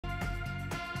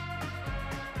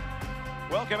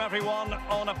Welcome everyone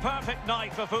on a perfect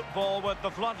night for football with the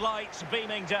floodlights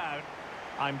beaming down.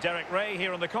 I'm Derek Ray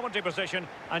here in the commentary position,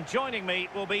 and joining me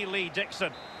will be Lee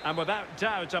Dixon. And without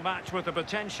doubt a match with the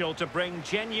potential to bring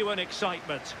genuine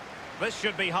excitement. This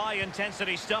should be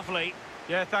high-intensity stuff, Lee.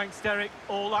 Yeah, thanks, Derek.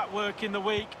 All that work in the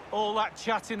week, all that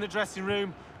chat in the dressing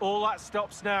room, all that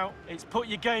stops now. It's put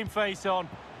your game face on,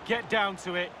 get down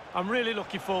to it. I'm really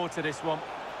looking forward to this one.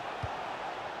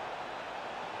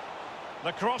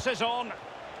 The cross is on.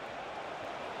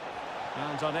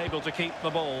 And unable to keep the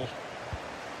ball.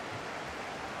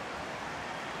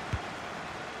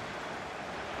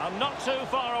 And not too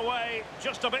far away,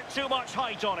 just a bit too much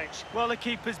height on it. Well, the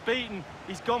keeper's beaten.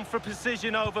 He's gone for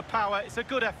precision over power. It's a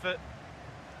good effort.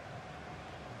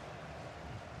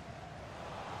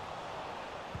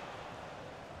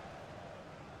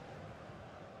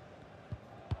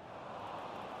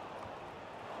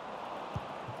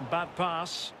 Bad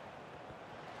pass.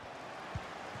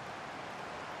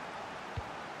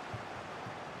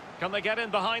 Can they get in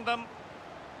behind them?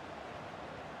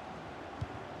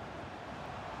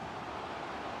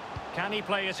 Can he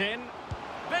play it in?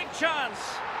 Big chance!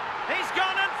 He's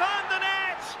gone and found the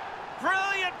net!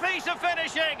 Brilliant piece of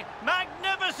finishing!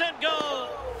 Magnificent goal!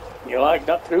 You like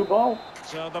that through ball?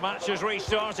 So the match has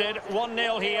restarted.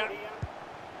 1-0 here.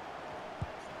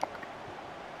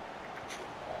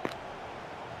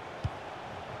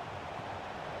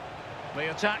 The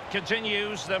attack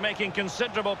continues. They're making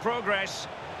considerable progress.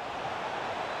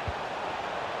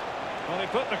 Well, he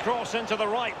put the cross into the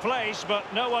right place, but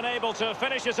no one able to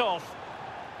finish it off.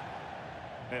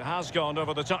 It has gone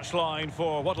over the touchline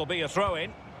for what will be a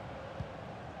throw-in.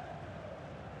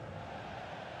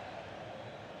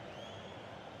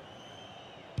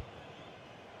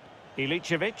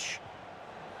 Ilicevic.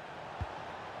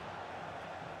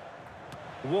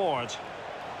 Ward.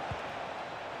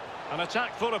 An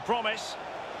attack full of promise.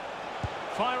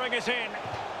 Firing it in.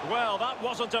 Well, that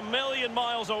wasn't a million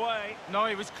miles away. No,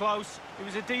 it was close. It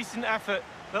was a decent effort.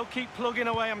 They'll keep plugging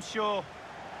away, I'm sure.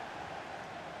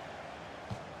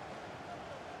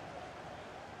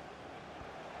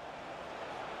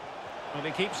 And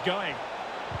he keeps going.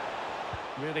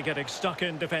 Really getting stuck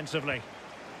in defensively.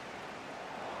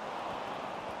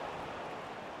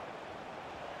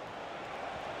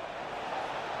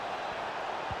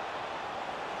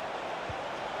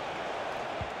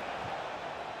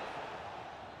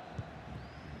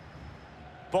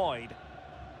 Boyd.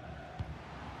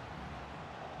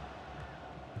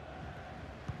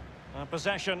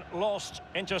 Possession lost,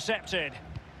 intercepted.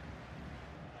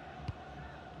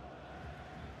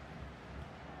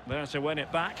 There to win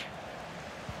it back.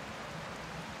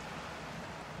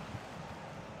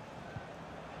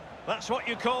 That's what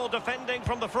you call defending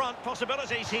from the front.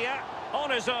 Possibilities here. On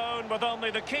his own with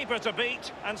only the keeper to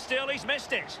beat, and still he's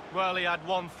missed it. Well, he had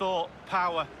one thought,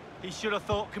 power. He should have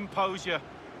thought composure.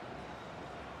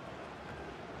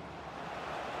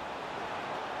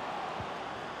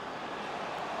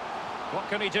 What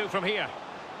can he do from here?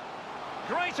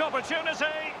 Great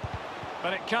opportunity,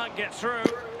 but it can't get through.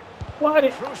 Why the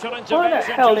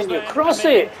hell did you cross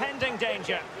it? Pending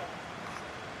danger.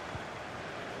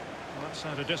 Well, that's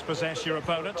how to dispossess your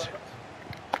opponent.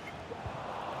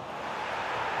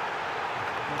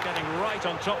 They're getting right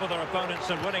on top of their opponents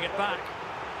and winning it back.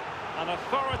 An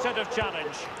authoritative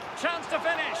challenge. Chance to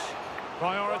finish.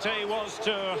 Priority was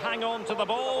to hang on to the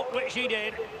ball, which he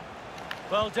did.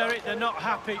 Well, Derek, they're not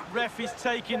happy. Ref is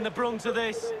taking the brunt of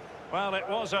this. Well, it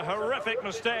was a horrific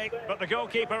mistake, but the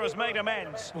goalkeeper has made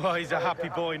amends. Well, he's a happy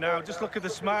boy now. Just look at the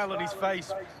smile on his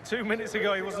face. 2 minutes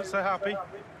ago, he wasn't so happy.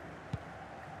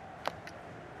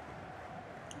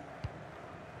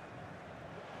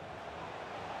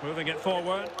 Moving it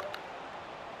forward.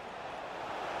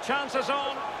 Chances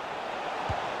on.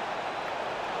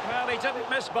 Well, he didn't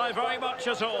miss by very much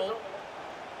at all.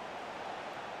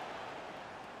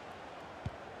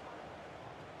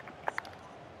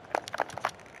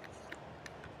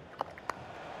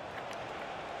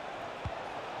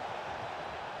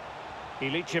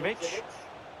 Ilicevic.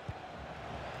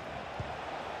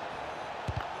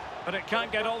 But it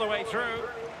can't get all the way through.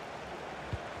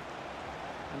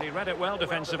 And he read it well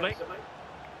defensively.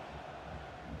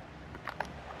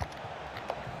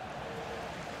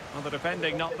 Well, the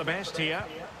defending not the best here.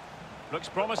 Looks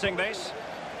promising, this.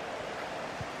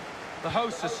 The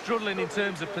hosts are struggling in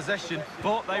terms of possession,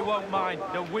 but they won't mind.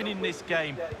 They're winning this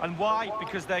game. And why?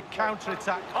 Because their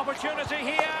counter-attack... Opportunity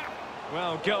here.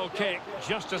 Well, goal kick,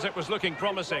 just as it was looking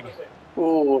promising.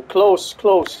 Oh, close,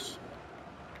 close.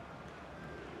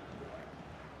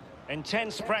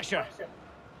 Intense pressure.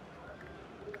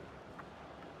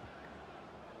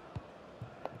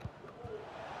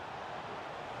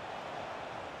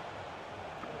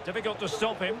 Difficult to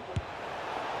stop him.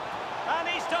 And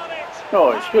he's done it!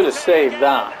 Oh, he should have saved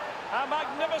that. A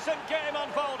magnificent game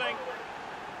unfolding.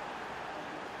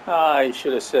 Ah, he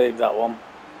should have saved that one.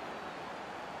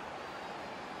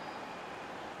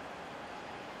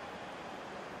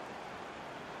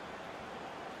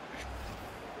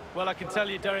 Well, I can tell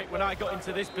you, Derek, when I got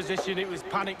into this position, it was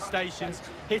panic stations.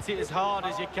 Hit it as hard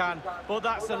as you can. But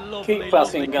that's a lovely, Keep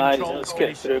passing, lovely guys. controlled Let's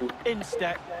get finish. through. In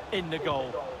step, in the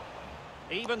goal.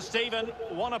 Even Steven,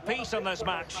 one apiece in this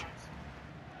match.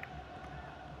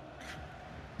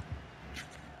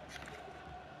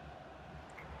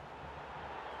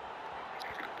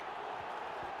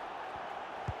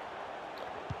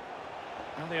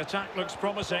 And the attack looks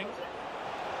promising.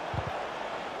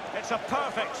 It's a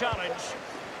perfect challenge.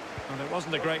 And it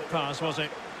wasn't a great pass, was it?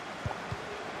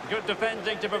 Good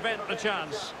defending to prevent the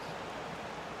chance.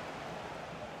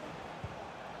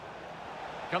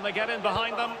 Can they get in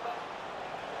behind them?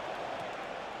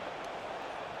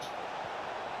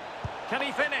 Can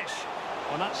he finish?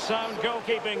 Well, that's sound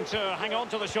goalkeeping to hang on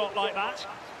to the shot like that.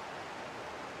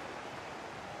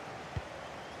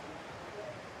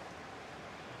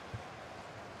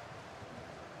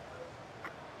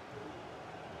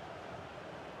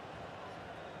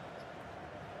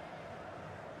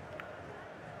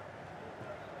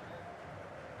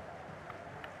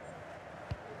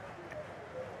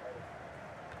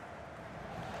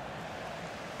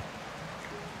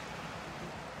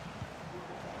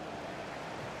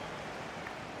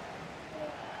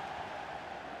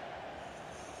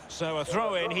 So a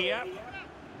throw in here.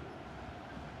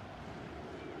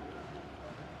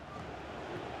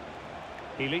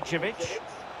 Ilicevic.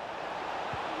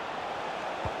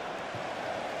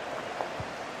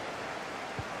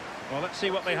 Well, let's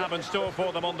see what they have in store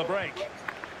for them on the break.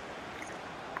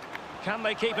 Can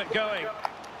they keep it going?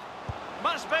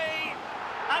 Must be!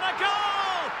 And a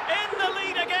goal! In the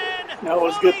lead again! That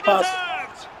was a good pass.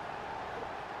 Deserved.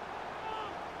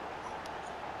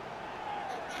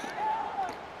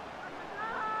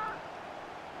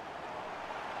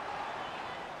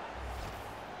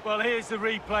 Well, here's the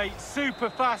replay. Super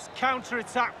fast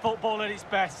counter-attack football at its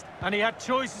best. And he had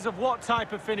choices of what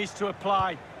type of finish to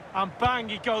apply. And bang,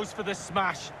 he goes for the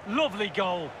smash. Lovely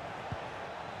goal.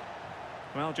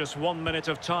 Well, just 1 minute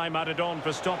of time added on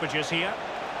for stoppages here.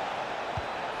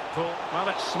 Well,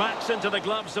 it smacks into the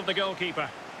gloves of the goalkeeper.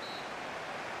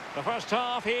 The first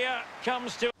half here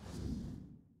comes to...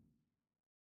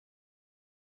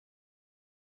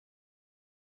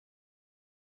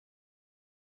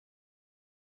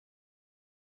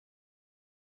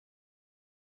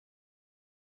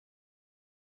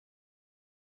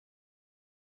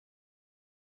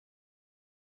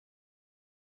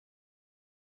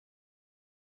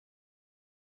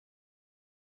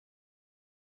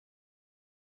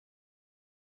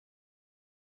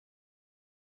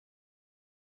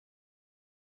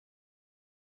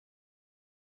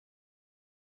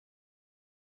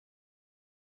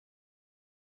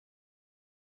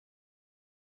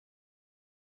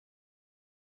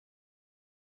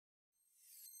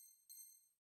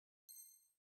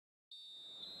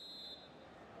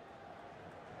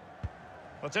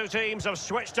 The two teams have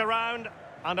switched around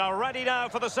and are ready now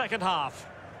for the second half.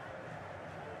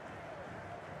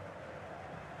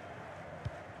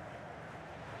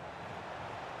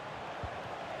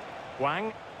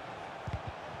 Wang.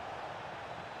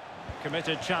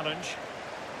 Committed challenge.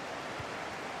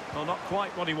 Well, not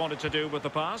quite what he wanted to do with the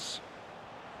pass.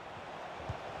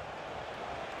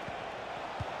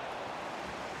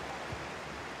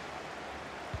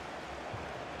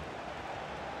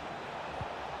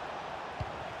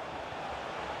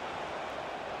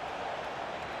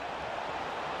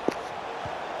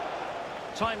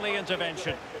 Timely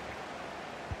intervention.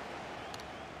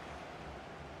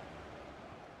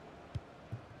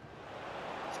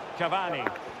 Cavani.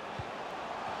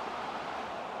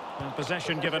 And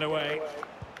possession given away.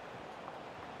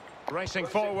 Racing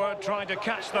forward, trying to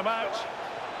catch them out.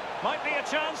 Might be a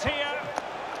chance here.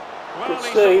 Well,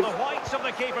 he saw the whites of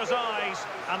the keeper's eyes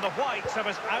and the whites of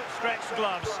his outstretched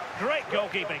gloves. Great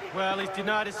goalkeeping. Well, he's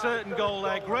denied a certain goal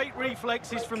there. Great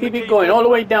reflexes from the keeper. Keep it going all the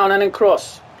way down and then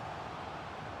cross.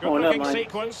 Good looking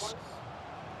sequence.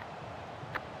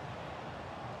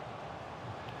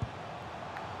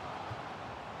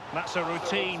 That's a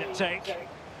routine take.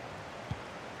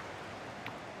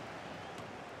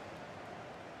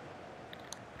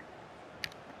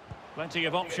 Plenty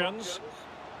of options.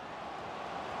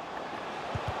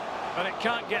 But it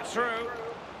can't get through.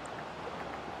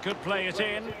 Could play it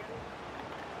in.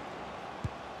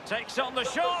 Takes on the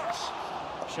shot.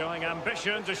 Showing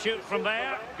ambition to shoot from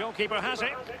there. Goalkeeper has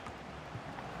it.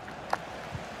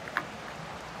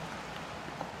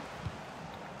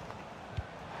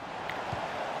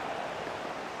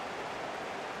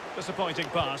 Disappointing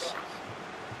pass.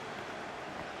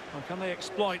 Well, can they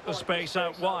exploit the space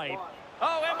out wide?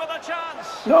 Oh, in with a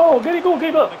chance! No, get it,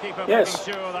 goalkeeper! The keeper Yes.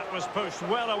 making sure that was pushed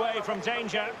well away from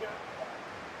danger.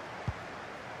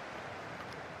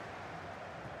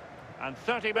 And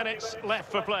 30 minutes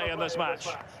left for play in this match.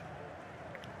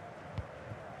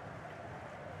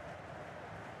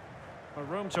 A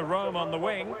room to roam on the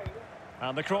wing.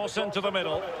 And the cross into the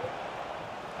middle.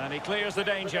 And he clears the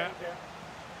danger.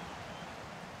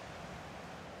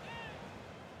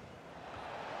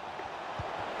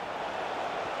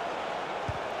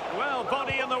 Well,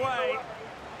 body in the way.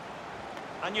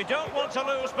 And you don't want to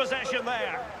lose possession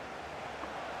there.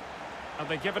 Have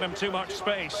they given him too much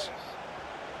space?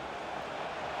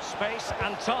 Space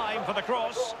and time for the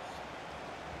cross.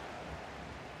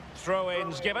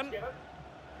 Throw-ins given.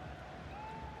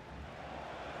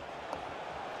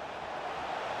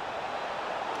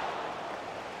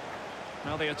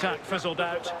 Now the attack fizzled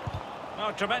out.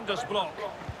 Oh, tremendous block.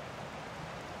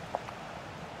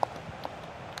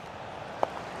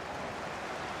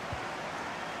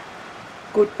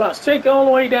 Good pass. Take it all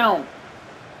the way down.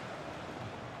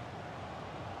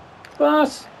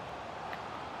 Pass.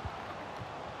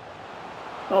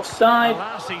 Offside.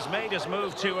 Alas, he's made his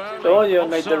move too early. Oh, you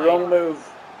made the Offside. wrong move.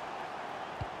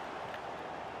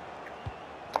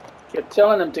 You're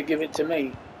telling him to give it to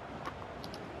me.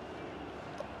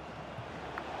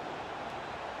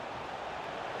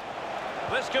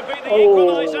 This could be the Oh,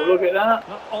 equaliser. look at that.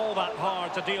 Not all that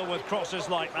hard to deal with crosses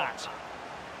like that.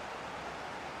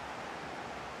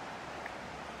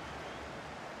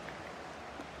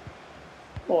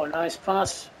 Oh, nice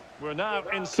pass. We're now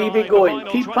inside Keep it going. the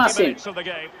final Keep 20 passing. minutes of the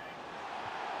game.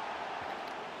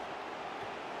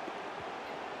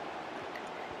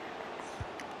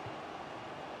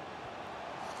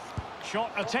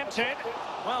 Shot attempted.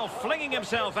 Well, flinging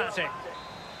himself at it.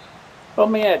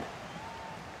 On my head.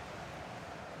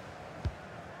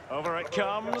 Over it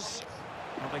comes.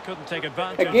 Well, they couldn't take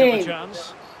advantage Again. of the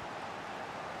chance.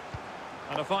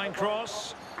 And a fine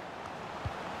cross.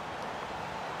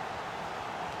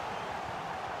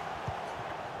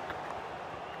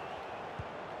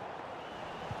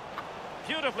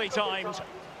 Beautifully timed.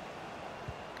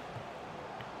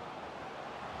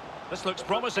 This looks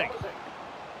promising.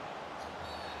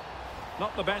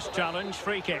 Not the best challenge,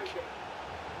 free kick.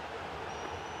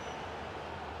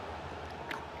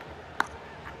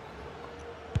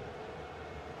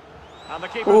 And the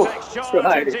keeper Ooh, takes charge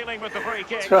tried in it. dealing with the free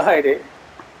kick. Tried it.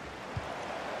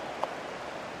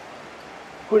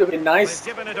 Would have been nice.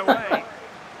 They've given it away.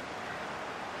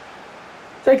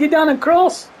 Take it down and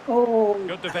cross. Oh.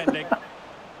 Good defending.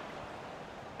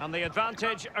 And the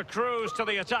advantage accrues to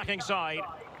the attacking side.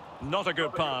 Not a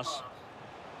good pass.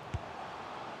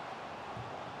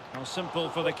 Well, simple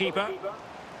for the keeper.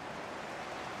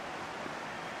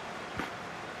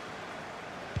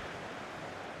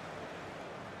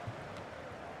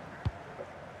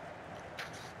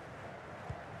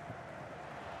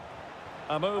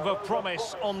 A move of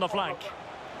promise on the flank.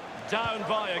 Down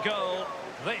by a goal.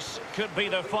 This could be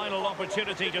the final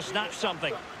opportunity to snatch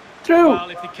something. True. Well,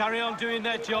 if they carry on doing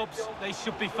their jobs, they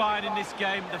should be fine in this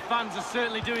game. The fans are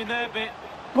certainly doing their bit.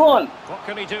 Go on. What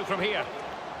can he do from here?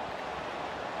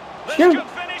 This Shoot. could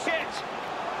finish it!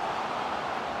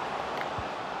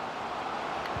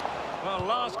 Well,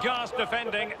 last gasp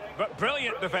defending, but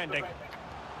brilliant defending.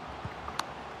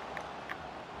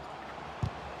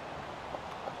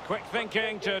 Quick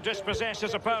thinking to dispossess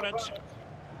his opponent.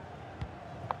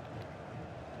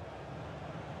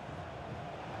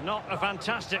 Not a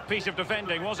fantastic piece of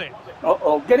defending, was it?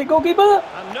 Uh-oh. Get it, goalkeeper.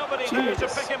 And nobody there to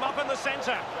Jesus. pick him up in the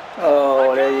centre.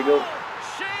 Oh, there you go.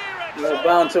 Sheer Well,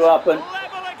 bound to happen.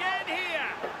 Level again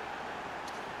here.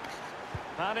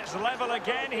 And it's level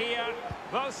again here.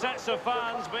 Both sets of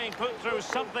fans being put through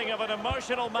something of an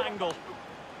emotional mangle.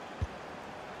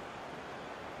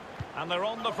 And they're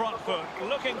on the front foot,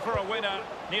 looking for a winner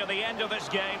near the end of this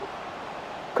game.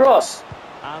 Cross.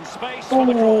 And space for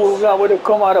the Oh, cross. that would have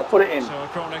come out to put it in. So a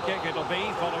corner kick it'll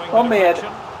be following On the me head.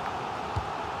 deflection.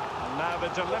 And now the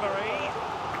delivery.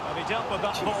 And he dealt with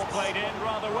that ball played in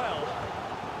rather well.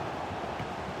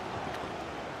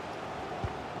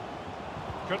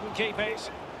 Couldn't keep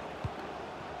it.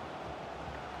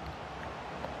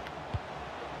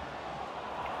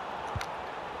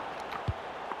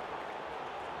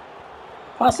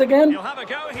 Pass again. He'll have a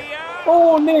go here.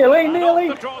 Oh, nearly, And nearly.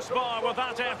 off the crossbar with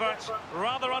that effort.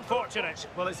 Rather unfortunate.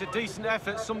 Well, it's a decent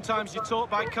effort. Sometimes you're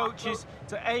taught by coaches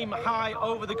to aim high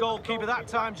over the goalkeeper. That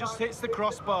time just hits the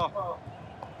crossbar.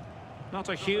 Not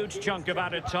a huge chunk of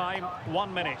added time.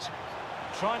 1 minute.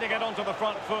 Trying to get onto the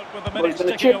front foot with the Well, minutes he's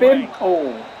going to ticking chip away. in.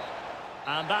 Oh.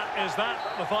 And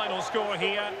that, the final score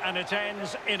here, and it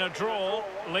ends in a draw.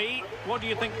 Lee, what do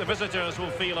you think the visitors will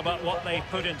feel about what they've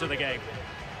put into the game?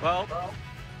 Well,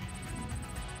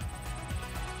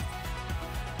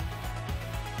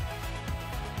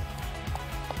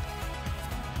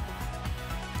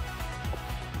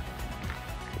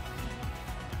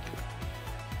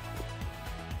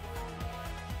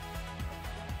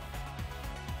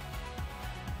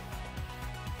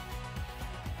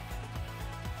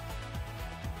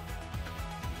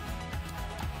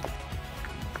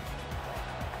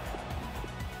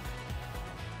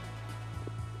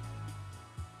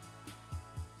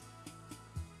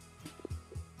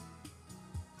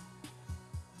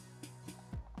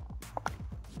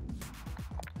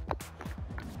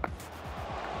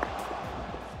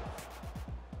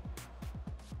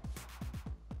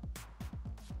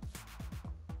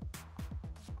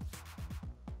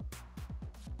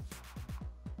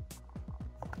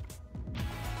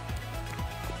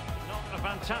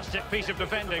 Fantastic piece of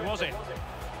defending, was it?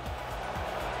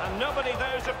 And nobody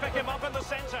there to pick him up in the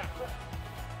centre.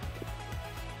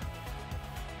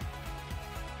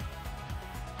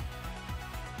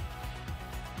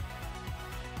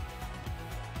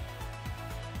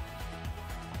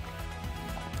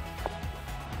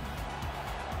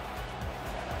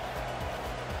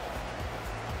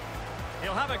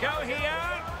 He'll have a go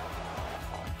here.